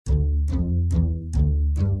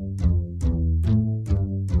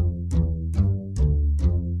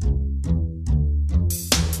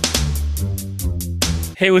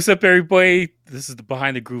Hey, what's up, everybody? This is the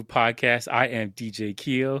Behind the Groove podcast. I am DJ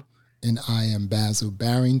Keo. And I am Basil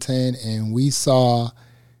Barrington. And we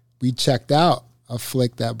checked out a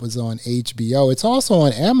flick that was on HBO. It's also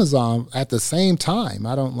on Amazon at the same time.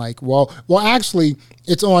 Actually,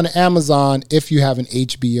 it's on Amazon if you have an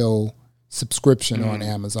HBO subscription on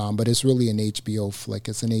Amazon, but it's really an HBO flick.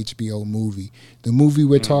 It's an HBO movie. The movie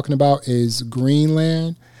we're talking about is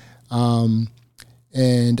Greenland.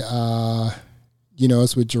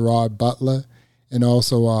 It's with Gerard Butler and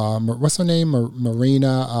also, what's her name?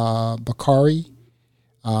 Marina Bakari.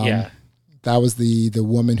 That was the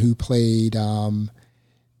woman who played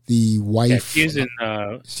the wife. Yeah,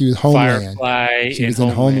 she was Homeland. Firefly. She was in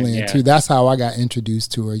Homeland too. That's how I got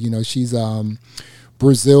introduced to her. You know, she's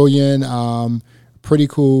Brazilian, pretty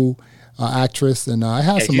cool actress, and I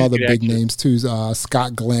have some other big names too.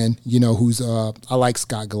 Scott Glenn, I like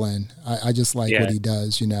Scott Glenn. I just like what he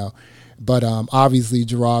does, But obviously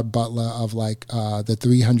Gerard Butler of the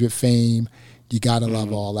 300 fame. You gotta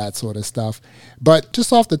love all that sort of stuff. But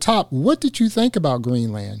just off the top, what did you think about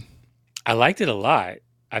Greenland? I liked it a lot.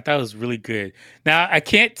 I thought it was really good. Now I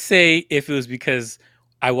can't say if it was because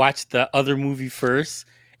I watched the other movie first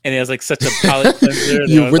and it was such a palate cleanser.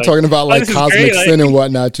 We're talking about cosmic sin and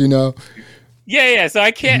whatnot, Yeah. So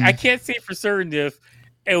I can't say for certain if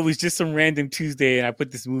it was just some random Tuesday and I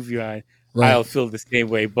put this movie on. Right. I'll feel the same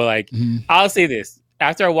way. But I'll say this.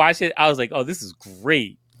 After I watched it, I was like, oh, this is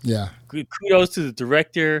great. Yeah. Kudos to the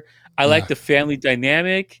director. I like the family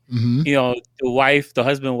dynamic. The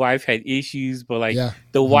husband and wife had issues, but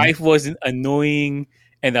the wife wasn't annoying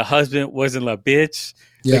and the husband wasn't a bitch.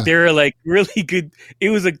 Yeah. They were really good.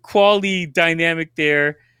 It was a quality dynamic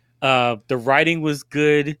there. The writing was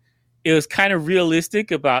good. It was kind of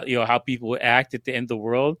realistic about, how people would act at the end of the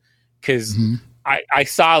world. Because I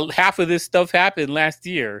saw half of this stuff happen last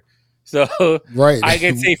year. So I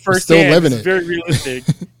can say firsthand, it's very realistic.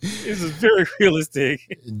 This is very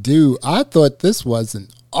realistic. Dude, I thought this was an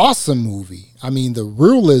awesome movie. I mean, the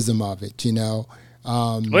realism of it, the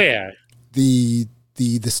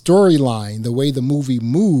storyline, the way the movie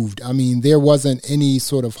moved. I mean, there wasn't any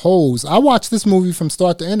sort of holes. I watched this movie from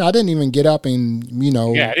start to end. I didn't even get up and,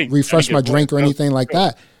 refresh my drink or anything like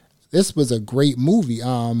that. This was a great movie.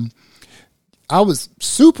 I was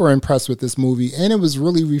super impressed with this movie, and it was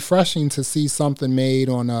really refreshing to see something made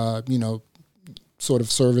on a, sort of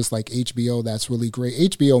service like HBO. That's really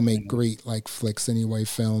great. HBO make great flicks anyway,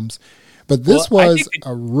 films. But this was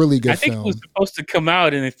a really good film. I think it was supposed to come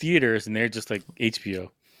out in the theaters, and they're just like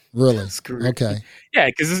HBO. Really? Okay. Yeah,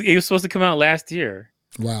 because it was supposed to come out last year.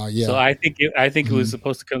 Wow. Yeah. So I think it was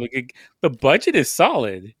supposed to come. The budget is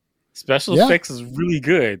solid. Special effects is really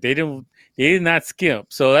good. They did not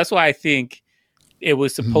skimp. So that's why I think it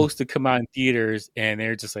was supposed to come out in theaters, and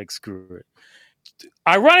they're just like, screw it.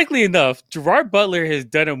 Ironically enough, Gerard Butler has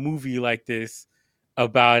done a movie like this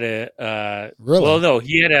about really? Well, no,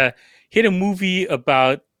 he had a movie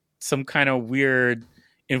about some kind of weird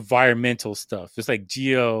environmental stuff. It's like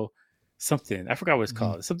Geo something. I forgot what it's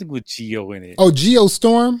called. Something with Geo in it. Oh,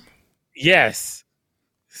 Geostorm? Yes.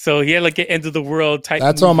 So he had an end of the world type.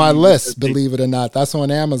 That's on my list, believe it or not. That's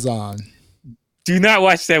on Amazon. Do not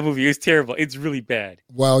watch that movie. It's terrible. It's really bad.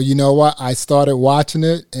 Well, you know what? I started watching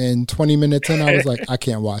it, and 20 minutes in, I was like, I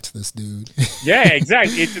can't watch this, dude. Yeah,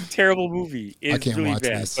 exactly. It's a terrible movie. It's I can't really watch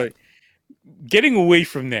bad. this. But getting away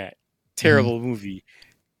from that terrible movie,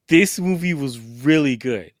 this movie was really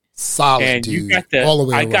good. Solid, and dude. You got all the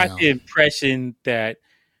way I around. got the impression that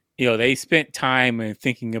they spent time and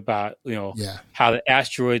thinking about how the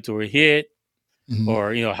asteroids were hit.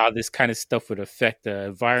 Or how this kind of stuff would affect the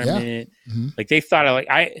environment. Yeah. They thought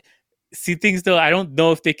I see things though. I don't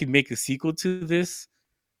know if they could make a sequel to this,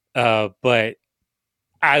 but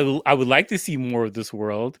I would like to see more of this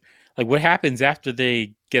world. What happens after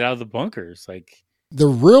they get out of the bunkers? The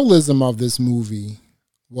realism of this movie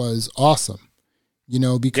was awesome.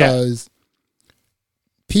 Because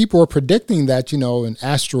people are predicting that an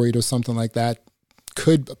asteroid or something like that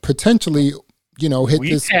could potentially hit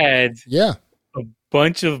this.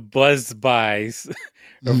 Bunch of buzz-bys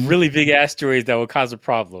of really big asteroids that will cause a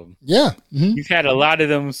problem. Yeah. You've had a lot of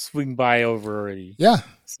them swing by over already. Yeah.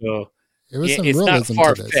 So it's not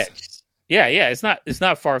far-fetched. Yeah, it's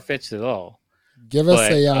not far-fetched at all. Give us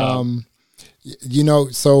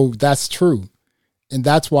so that's true. And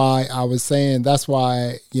that's why I was saying, I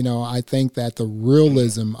think that the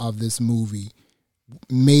realism of this movie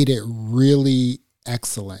made it really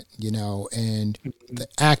excellent, and the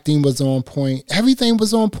acting was on point. Everything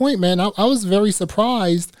was on point, man. I was very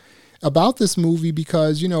surprised about this movie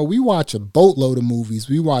because, we watch a boatload of movies.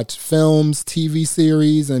 We watch films, TV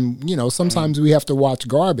series, and, sometimes we have to watch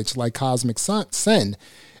garbage like Cosmic Sin.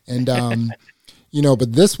 And,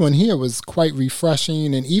 but this one here was quite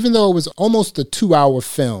refreshing. And even though it was almost a 2-hour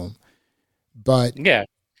film, but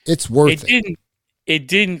it's worth it. It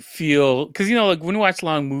didn't feel, because, like when you watch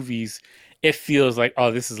long movies, it feels like,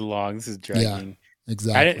 oh, this is long, this is dragging. Yeah,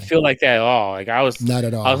 exactly. I didn't feel like that at all. Like not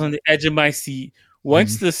at all. I was on the edge of my seat.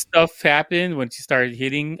 Once the stuff happened, when she started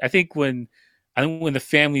hitting, I think when the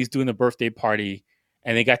family's doing the birthday party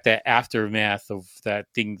and they got that aftermath of that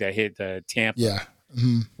thing that hit Tampa. Yeah.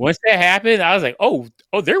 Mm-hmm. Once that happened, I was like, oh,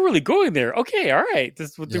 they're really going there. Okay, all right.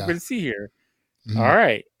 This is what they're going to see here. Mm-hmm. All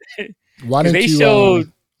right. Why didn't you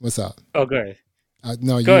showed what's up? Oh, go ahead.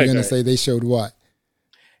 No, you were going to say they showed what?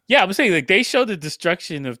 Yeah, I'm saying, like, they showed the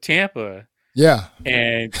destruction of Tampa. Yeah,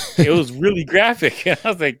 and it was really graphic. I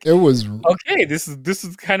was like, it was okay. This is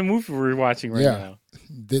the kind of movie we're watching right now.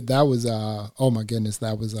 That was oh my goodness,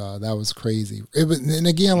 that was crazy. It was, and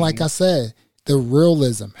again, like I said, the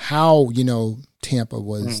realism, how Tampa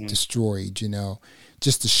was destroyed.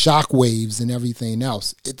 Just the shock waves and everything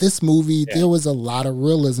else. This movie, there was a lot of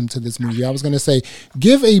realism to this movie. I was going to say,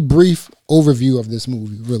 give a brief overview of this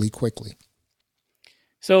movie really quickly.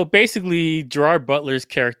 So basically, Gerard Butler's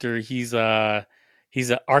character, he's an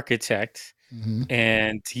architect,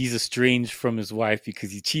 and he's estranged from his wife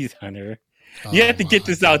because he cheated on her. You have to get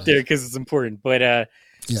this out there because it's important. But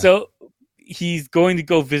so he's going to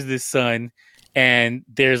go visit his son, and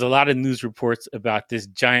there's a lot of news reports about this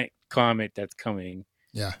giant comet that's coming.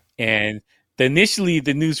 Yeah. And initially,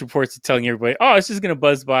 the news reports are telling everybody, oh, it's just going to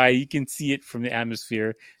buzz by. You can see it from the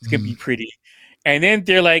atmosphere. It's going to be pretty. And then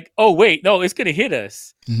they're like, oh, wait, no, it's going to hit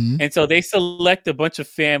us. And so they select a bunch of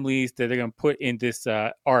families that they're going to put in this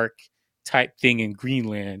ark type thing in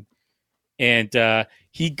Greenland. And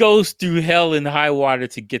he goes through hell and high water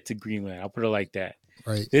to get to Greenland. I'll put it like that.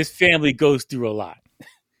 Right. This family goes through a lot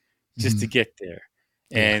just to get there.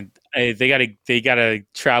 And they gotta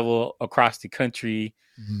travel across the country.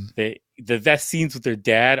 That scenes with their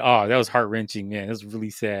dad, oh, that was heart-wrenching, man. It was really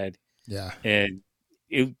sad. Yeah. And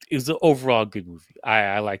it was an overall good movie.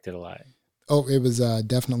 I liked it a lot. Oh, it was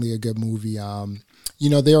definitely a good movie. There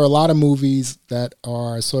are a lot of movies that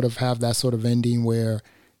are sort of have that sort of ending where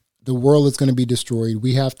the world is going to be destroyed.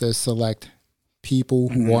 We have to select people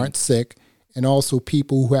who aren't sick and also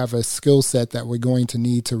people who have a skill set that we're going to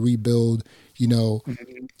need to rebuild,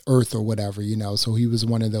 Earth or whatever, So he was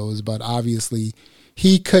one of those. But obviously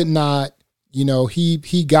he could not,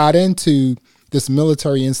 he got into this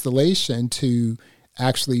military installation to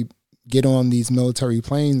actually get on these military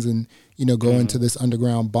planes and, go into this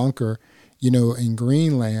underground bunker, in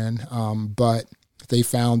Greenland. But they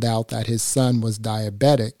found out that his son was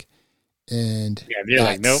diabetic. And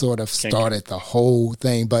that sort of started the whole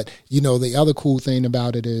thing. But, the other cool thing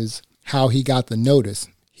about it is how he got the notice.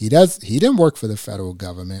 He didn't work for the federal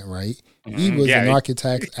government, right? He was an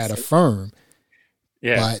architect at a firm.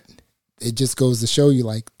 Yeah. But it just goes to show you,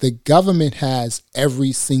 like, the government has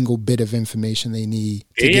every single bit of information they need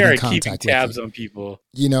to get in contact with tabs on people.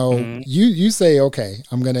 You say, okay,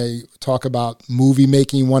 I'm going to talk about movie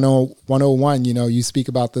making 101. You speak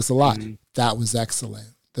about this a lot. That was excellent.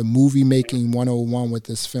 The movie making 101 with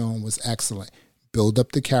this film was excellent. Build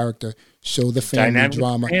up the character, show the family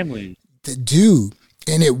drama. Dude,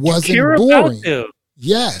 and it wasn't boring.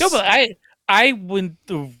 Yes. No, but I when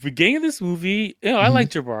the beginning of this movie, I like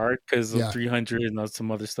Gerard because of 300 and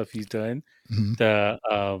some other stuff he's done.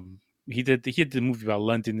 He did the movie about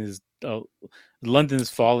London is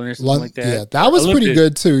Fallen or something like that. Yeah, that was pretty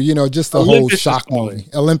good too. Just the whole shock movie.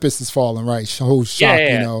 Olympus is falling, right? Whole shock.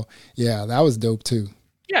 Yeah, that was dope too.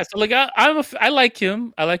 Yeah, so like I like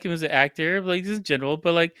him. I like him as an actor, like just in general.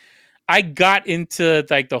 But like, I got into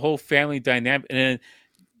like the whole family dynamic, and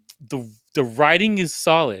the writing is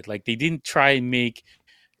solid. Like they didn't try and make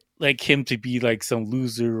like him to be like some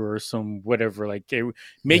loser or some whatever. Like they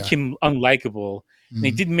make him unlikable. And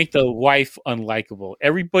they didn't make the wife unlikable.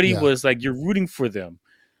 Everybody was like, you're rooting for them.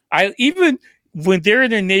 Even when they're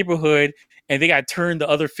in their neighborhood and they got turned the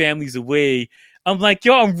other families away, I'm like,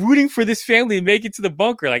 yo, I'm rooting for this family to make it to the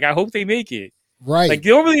bunker. Like, I hope they make it. Right. Like,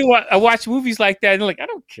 normally I watch movies like that and like, I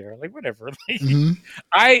don't care. Like, whatever. Like,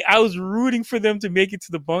 I was rooting for them to make it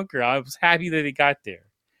to the bunker. I was happy that they got there.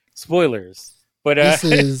 Spoilers. But this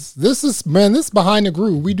is man, this is behind the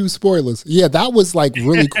groove. We do spoilers. Yeah, that was like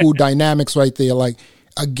really cool dynamics right there. Like,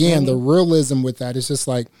 again, the realism with that is just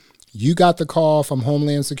like, you got the call from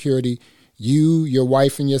Homeland Security. You, your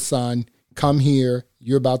wife, and your son come here.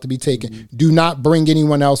 You're about to be taken. Do not bring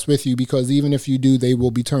anyone else with you because even if you do, they will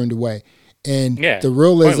be turned away. And the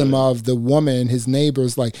realism of the woman, his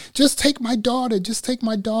neighbors, like, just take my daughter.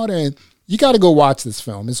 And you got to go watch this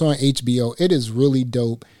film. It's on HBO. It is really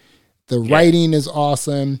dope. The writing is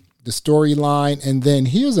awesome. The storyline. And then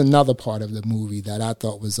here's another part of the movie that I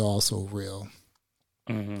thought was also real.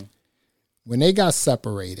 Mm-hmm. When they got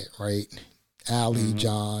separated, right? Allie,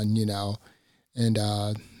 John, and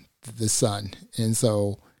the son. And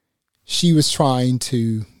so she was trying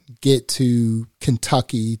to get to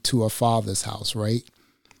Kentucky to her father's house, right?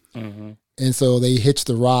 Mm-hmm. And so they hitched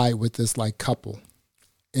a ride with this like couple.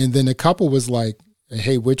 And then the couple was like,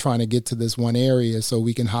 hey, we're trying to get to this one area so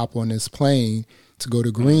we can hop on this plane to go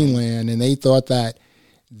to Greenland. And they thought that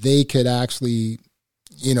they could actually,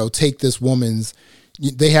 take this woman's,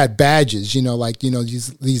 they had badges,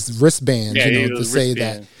 these wristbands, to say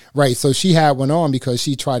that. Right. So she had one on because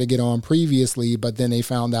she tried to get on previously, but then they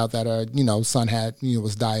found out that her, son had,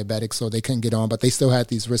 was diabetic, so they couldn't get on, but they still had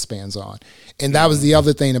these wristbands on. And that was the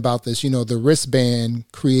other thing about this, the wristband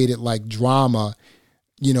created like drama,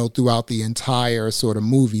 throughout the entire sort of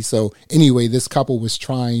movie. So anyway, this couple was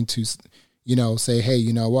trying to, say, hey,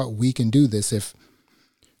 you know what, we can do this if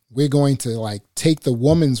we're going to like take the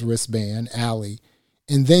woman's wristband, Allie,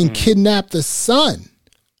 and then kidnap the son.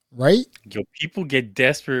 Right? Yo, people get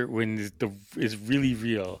desperate when it's really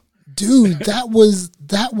real. Dude, that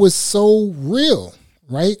was so real,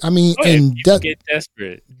 right? I mean, and get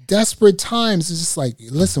desperate. Desperate times, it's just like,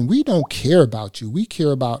 listen, we don't care about you. We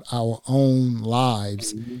care about our own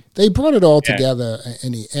lives. Mm-hmm. They brought it all together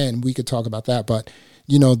in the end. We could talk about that, but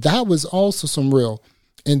that was also some real.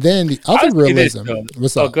 And then the other realism.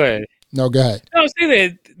 What's up? Go ahead. No, go ahead. I was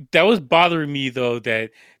saying that was bothering me though, that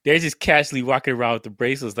they're just casually walking around with the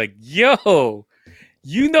bracelets. Like, yo,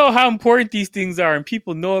 you know how important these things are, and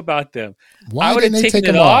people know about them. Why would have taken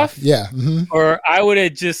it off? Yeah, or I would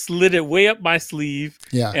have just slid it way up my sleeve,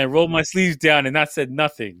 and rolled my sleeves down and not said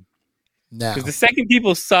nothing. Because the second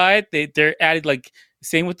people saw it, they're added like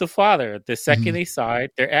same with the father. The second they saw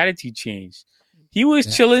it, their attitude changed. He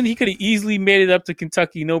was chilling. He could have easily made it up to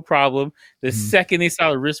Kentucky, no problem. The second they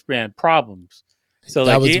saw the wristband, problems. So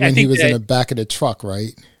that was when he was in the back of the truck,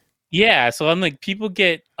 right? Yeah. So I'm like, people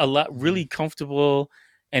get really comfortable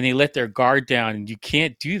and they let their guard down, and you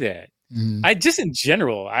can't do that. I just in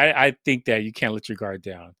general, I think that you can't let your guard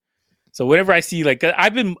down. So whenever I see, like,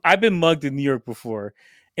 I've been mugged in New York before,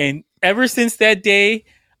 and ever since that day,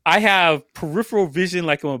 I have peripheral vision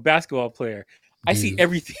like I'm a basketball player. I see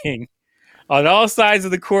everything. On all sides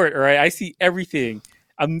of the court, all right? I see everything.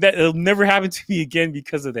 It'll never happen to me again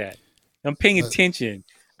because of that. I'm paying attention.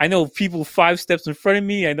 I know people 5 steps in front of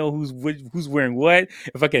me. I know who's wearing what.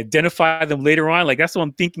 If I can identify them later on, like, that's what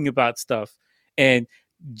I'm thinking about stuff. And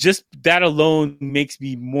just that alone makes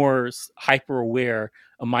me more hyper aware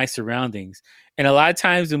of my surroundings. And a lot of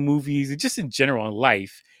times in movies, and just in general in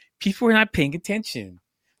life, people are not paying attention.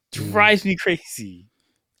 Drives me crazy.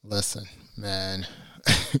 Listen, man.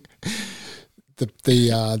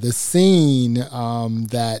 The scene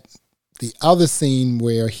that the other scene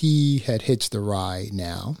where he had hitched a ride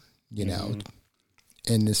now,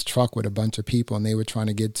 in this truck with a bunch of people, and they were trying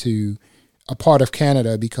to get to a part of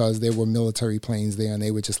Canada because there were military planes there, and they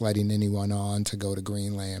were just letting anyone on to go to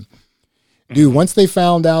Greenland. Dude, once they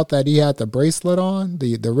found out that he had the bracelet on,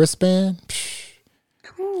 the wristband,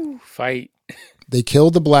 fight. They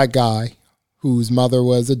killed the black guy whose mother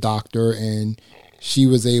was a doctor, and she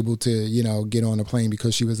was able to, get on a plane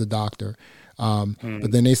because she was a doctor.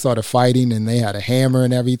 But then they started fighting, and they had a hammer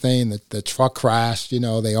and everything. The truck crashed,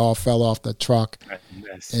 they all fell off the truck.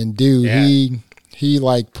 And dude, he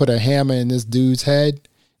like put a hammer in this dude's head.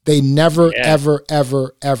 They never, ever,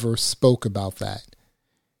 ever, ever spoke about that.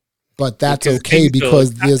 But that's okay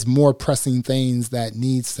because there's more pressing things that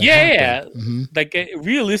needs to happen. Like,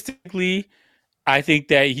 realistically, I think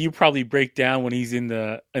that he'll probably break down when he's in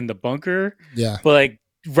the bunker. Yeah. But like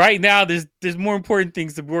right now, there's more important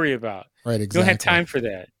things to worry about. Right, exactly. You don't have time for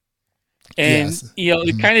that. And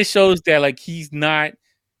it kind of shows that like he's not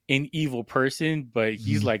an evil person, but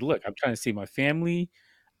he's like, look, I'm trying to save my family.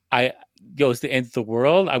 It's the end of the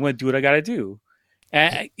world. I'm going to do what I got to do.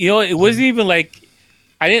 And it wasn't even like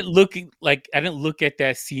I didn't look at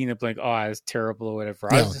that scene of like, oh, it's terrible or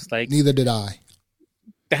whatever. I was just like, neither did I.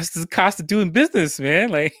 That's the cost of doing business, man.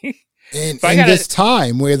 Like, in this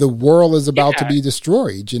time where the world is about to be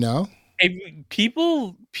destroyed, And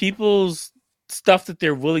people's stuff that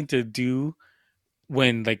they're willing to do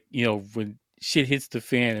when, like, when shit hits the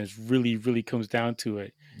fan, it really, really comes down to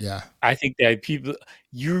it. Yeah, I think that people,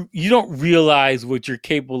 you don't realize what you're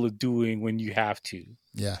capable of doing when you have to.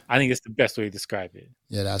 Yeah. I think it's the best way to describe it.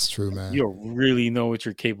 Yeah, that's true, man. You don't really know what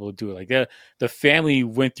you're capable of doing. Like the family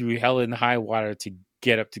went through hell and high water to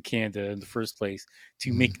get up to Canada in the first place,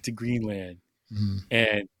 to make it to Greenland.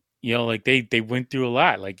 And, like they went through a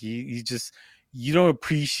lot. Like you don't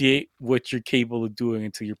appreciate what you're capable of doing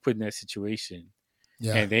until you're put in that situation.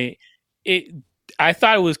 Yeah. And I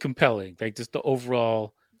thought it was compelling. Like just the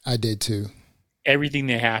overall. I did too. Everything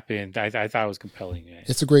that happened, I thought it was compelling. Man.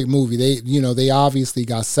 It's a great movie. They obviously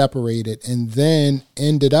got separated and then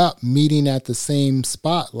ended up meeting at the same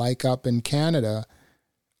spot, like up in Canada,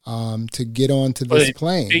 to get onto this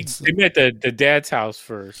plane. They met the dad's house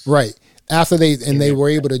first, right? After they were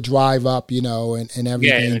able to drive up, and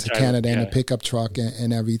everything to Canada in a pickup truck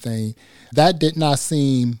and everything. That did not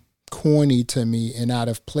seem corny to me and out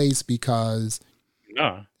of place because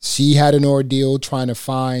she had an ordeal trying to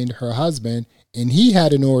find her husband. And he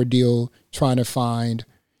had an ordeal trying to find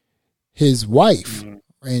his wife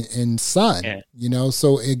and son,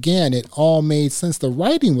 So again, it all made sense. The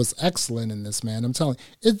writing was excellent in this, man. I'm telling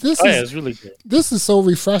you, it was really good. This is so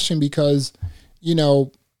refreshing because,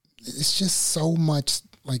 it's just so much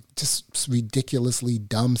like just ridiculously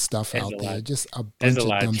dumb stuff out there. Just a bunch of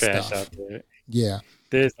dumb stuff out there. Yeah,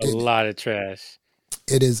 there's a lot of trash.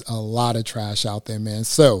 It is a lot of trash out there, man.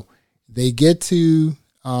 So they get to.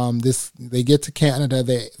 They get to Canada.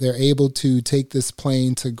 They're able to take this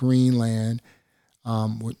plane to Greenland,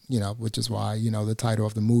 which is why the title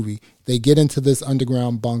of the movie. They get into this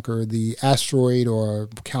underground bunker. The asteroid or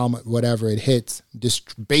comet, whatever it hits,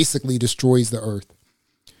 basically destroys the Earth.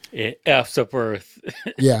 It f's up Earth.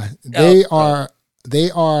 Yeah, they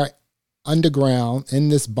are underground in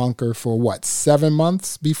this bunker for 7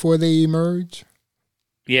 months before they emerge.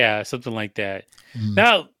 Yeah, something like that.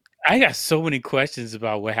 Now. I got so many questions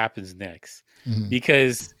about what happens next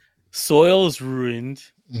because soil is ruined.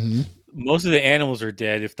 Most of the animals are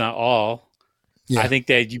dead, if not all. Yeah. I think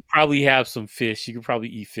that you probably have some fish. You could probably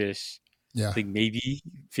eat fish. Yeah. I think maybe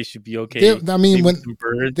fish would be okay.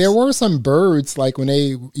 There were some birds, like when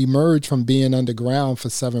they emerged from being underground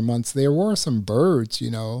for 7 months, there were some birds,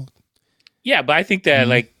 Yeah, but I think that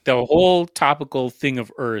like the whole topical thing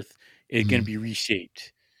of Earth is going to be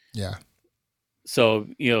reshaped. Yeah. So,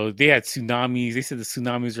 they had tsunamis. They said the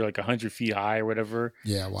tsunamis are like 100 feet high or whatever.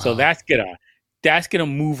 Yeah, wow. So that's gonna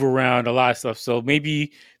move around a lot of stuff. So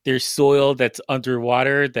maybe there's soil that's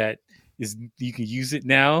underwater that you can use it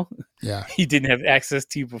now. Yeah. You didn't have access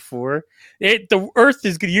to before. The Earth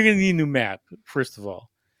is good. You're gonna need a new map, first of all.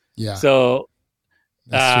 Yeah. So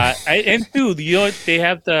and dude, they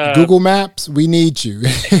have the Google Maps. We need you.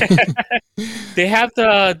 They have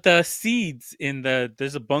the seeds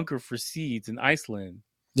there's a bunker for seeds in Iceland.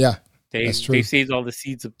 Yeah, that's true. They saved all the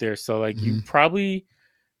seeds up there. So like you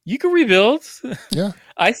can rebuild. Yeah.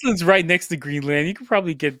 Iceland's right next to Greenland. You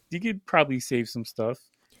could probably save some stuff,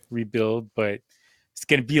 rebuild, but it's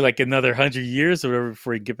going to be like another 100 years or whatever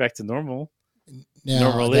before you get back to normal.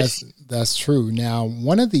 Now, that's true. Now,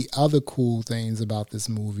 one of the other cool things about this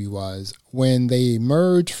movie was when they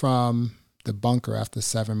emerged from the bunker after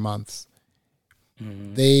 7 months,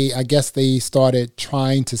 I guess they started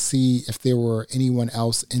trying to see if there were anyone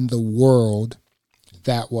else in the world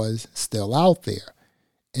that was still out there.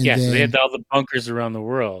 And so they had all the bunkers around the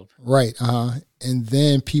world. Right. And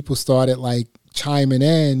then people started like chiming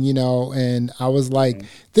in, and I was like,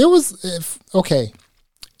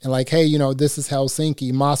 and like, hey, this is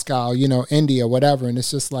Helsinki, Moscow, India, whatever. And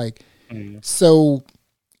it's just like, so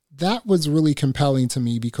that was really compelling to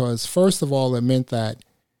me because first of all, it meant that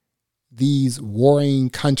these warring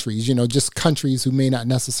countries, just countries who may not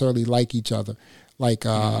necessarily like each other, like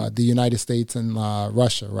the United States and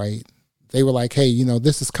Russia, right? They were like, hey,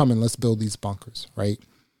 this is coming. Let's build these bunkers, right?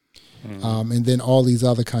 And then all these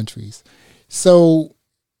other countries. So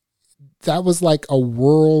that was like a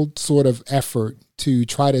world sort of effort to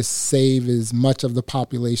try to save as much of the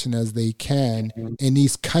population as they can. And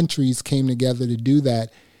these countries came together to do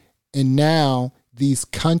that. And now these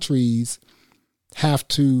countries have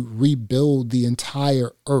to rebuild the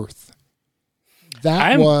entire Earth.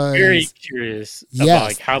 I'm very curious about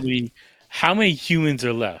like how many humans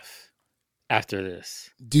are left after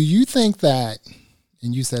this. Do you think that,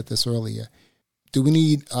 and you said this earlier, do we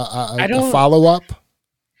need a follow-up?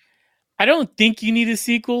 I don't think you need a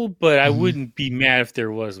sequel, but I wouldn't be mad if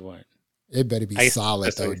there was one. It better be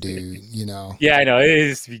solid though, dude. Yeah, I know it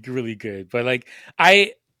is to be really good, but like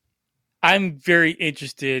I'm very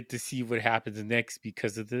interested to see what happens next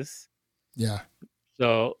because of this. Yeah.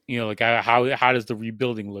 So like how does the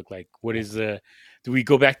rebuilding look like? What is do we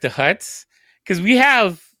go back to huts? Because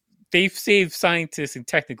they've saved scientists and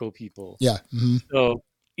technical people. Yeah. Mm-hmm. So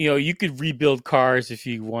you could rebuild cars if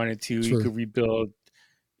you wanted to. True. You could rebuild,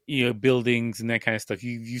 buildings and that kind of stuff.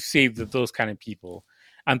 You saved those kind of people.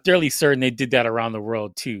 I'm fairly certain they did that around the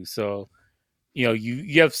world too. So,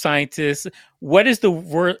 you have scientists. What does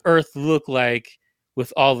the Earth look like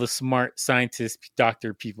with all the smart scientists,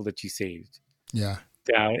 doctor people that you saved? Yeah.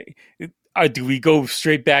 Now, do we go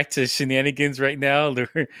straight back to shenanigans right now,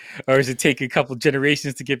 or does it take a couple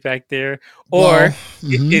generations to get back there? Or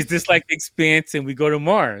is this like the Expanse and we go to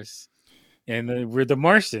Mars, and we're the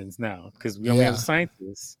Martians now because we only have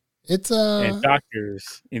scientists, and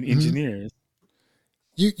doctors and engineers.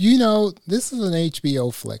 This is an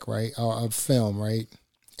HBO flick, right? Or a film, right?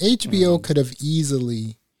 HBO could have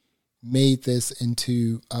easily made this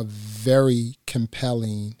into a very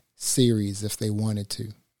compelling series if they wanted to,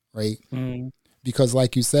 right? Because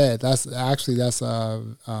like you said, that's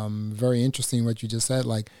very interesting what you just said.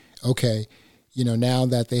 Like, okay, now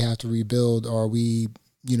that they have to rebuild, are we,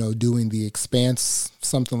 doing the Expanse,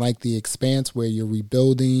 something like the Expanse where you're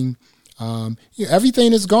rebuilding,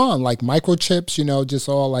 everything is gone, like microchips, just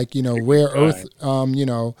all like, rare earth,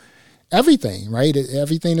 everything, right?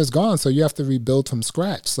 Everything is gone. So you have to rebuild from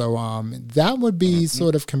scratch. So that would be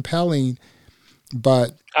sort of compelling,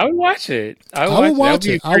 but I would watch it. I would watch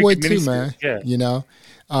it. I would too, man. Yeah.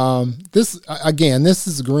 This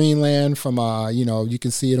is Greenland from, you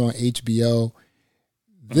can see it on HBO.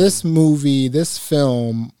 This movie, this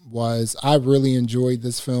film I really enjoyed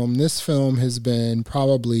this film. This film has been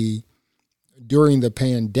probably during the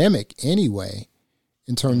pandemic anyway,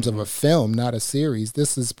 in terms of a film, not a series.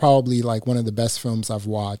 This is probably like one of the best films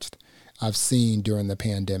I've seen during the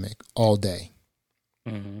pandemic all day.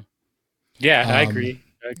 Yeah, I agree.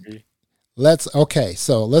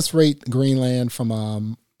 Let's rate Greenland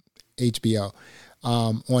from HBO,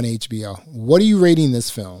 on HBO. What are you rating this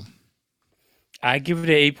film? I give it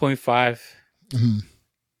an 8.5.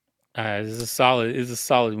 It's a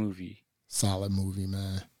solid movie. Solid movie,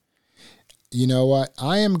 man. You know what?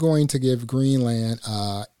 I am going to give Greenland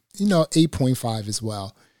 8.5 as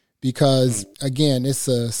well, because again, it's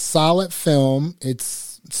a solid film.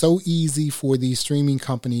 It's so easy for these streaming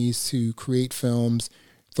companies to create films,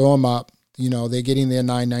 throw them up. They're getting their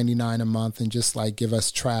 $9.99 a month and just like give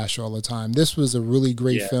us trash all the time. This was a really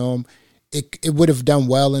great film. It would have done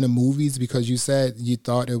well in the movies, because you said you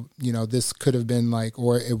thought this could have been like,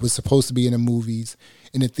 or it was supposed to be in the movies,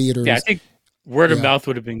 in the theaters. Yeah, I think word of mouth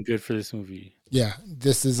would have been good for this movie. Yeah,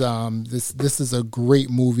 this is this is a great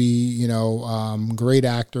movie. Great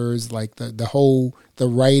actors, like the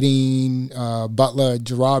writing.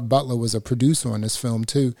 Gerard Butler was a producer on this film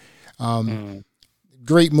too.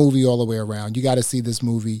 Great movie all the way around. You got to see this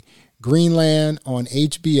movie, Greenland, on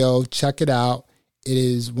HBO. Check it out. It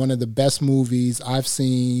is one of the best movies I've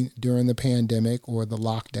seen during the pandemic, or the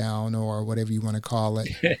lockdown, or whatever you want to call it.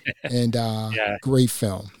 And great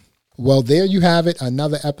film. Well, there you have it.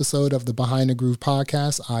 Another episode of the Behind the Groove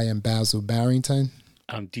podcast. I am Basil Barrington.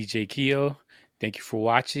 I'm DJ Keo. Thank you for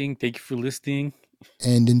watching. Thank you for listening.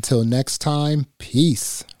 And until next time,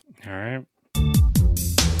 peace. All right.